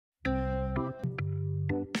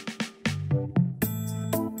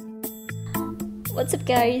What's up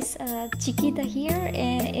guys, Chickita here,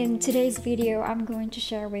 and in today's video I'm going to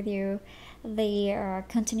share with you the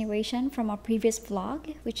continuation from our previous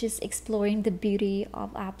vlog, which is exploring the beauty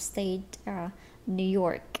of upstate New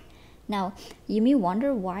York. Now you may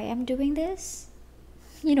wonder why I'm doing this.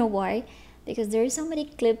 You know why? Because there are so many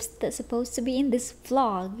clips that's supposed to be in this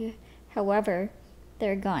vlog, however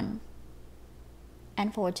they're gone,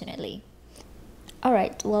 unfortunately.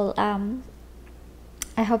 Alright, well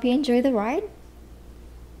I hope you enjoy the ride.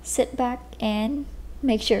 Sit back and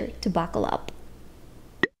make sure to buckle up.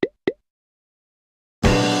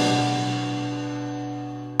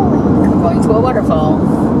 We're going to a waterfall.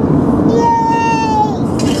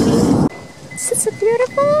 Yay! This is a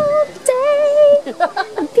beautiful day.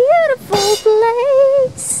 A beautiful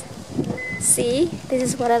place. See, this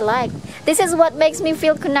is what I like. This is what makes me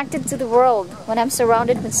feel connected to the world when I'm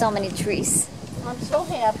surrounded with so many trees. I'm so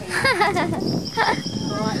happy. I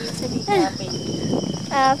want you to be happy.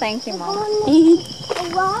 Oh, thank you, Mom.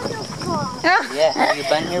 Yeah, have you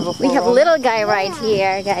been here before? We have a little guy right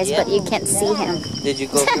here, guys, Yeah. but you can't see him. Did you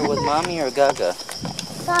go here with Mommy or Gaga?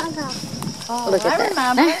 Gaga. Oh, Look at I that.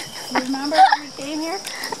 remember. You remember when we came here?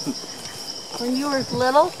 When you were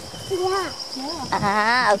little? Yeah. Yeah.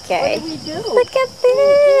 Ah, okay. What did we do? Look at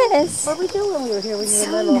this. What did we do when we were here when you were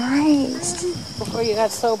So little? nice. Before you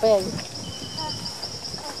got so big.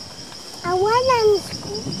 I went on the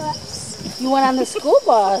school bus. You went on the school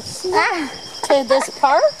bus Ah, to this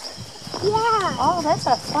park? Yeah. Oh, that's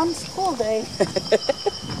a fun school day.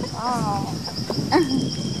 Oh.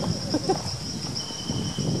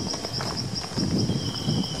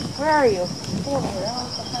 Where are you? Over there.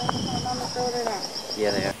 On the shoulder there.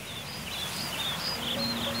 Yeah, they are.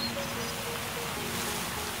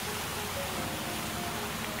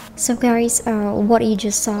 so guys, what you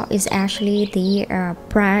just saw is actually the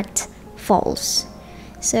Pratt Falls.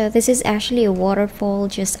 So this is actually a waterfall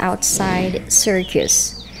just outside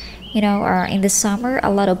Circus. You know, in the summer,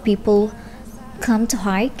 a lot of people come to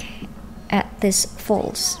hike at this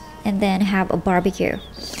falls and then have a barbecue.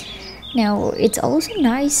 Now, it's also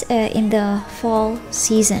nice in the fall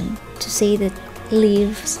season to see the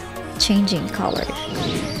leaves changing color.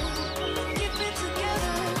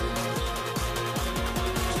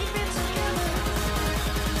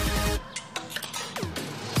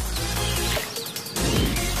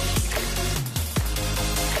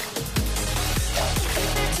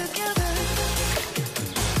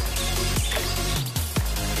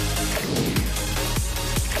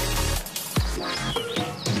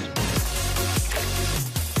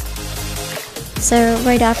 So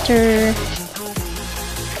right after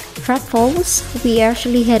Pratt Falls, we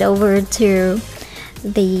actually head over to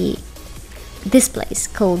this place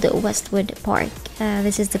called the Westwood Park.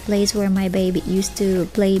 This is the place where my baby used to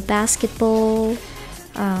play basketball,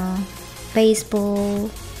 baseball,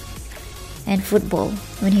 and football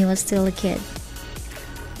when he was still a kid.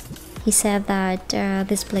 He said that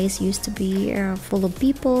this place used to be full of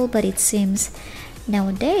people, but it seems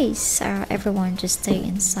nowadays everyone just stay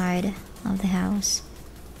inside of the house.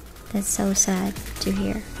 That's so sad to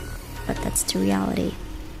hear, but that's the reality.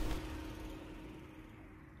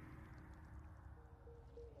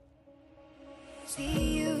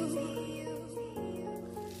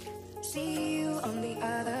 See you on the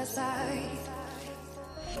other side.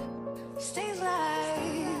 Stay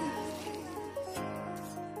alive.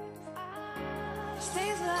 Stay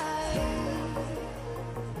alive.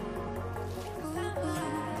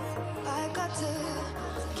 Ooh, I got to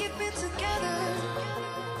keep it together.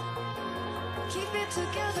 Keep it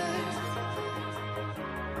together.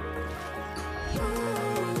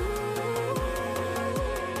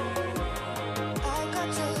 I got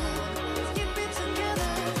to keep it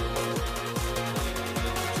together.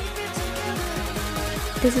 Keep it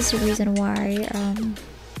together. This is the reason why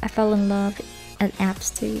I fell in love at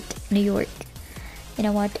Upstate New York. You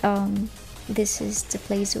know what? This is the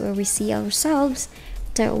place where we see ourselves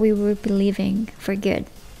that we will be living for good.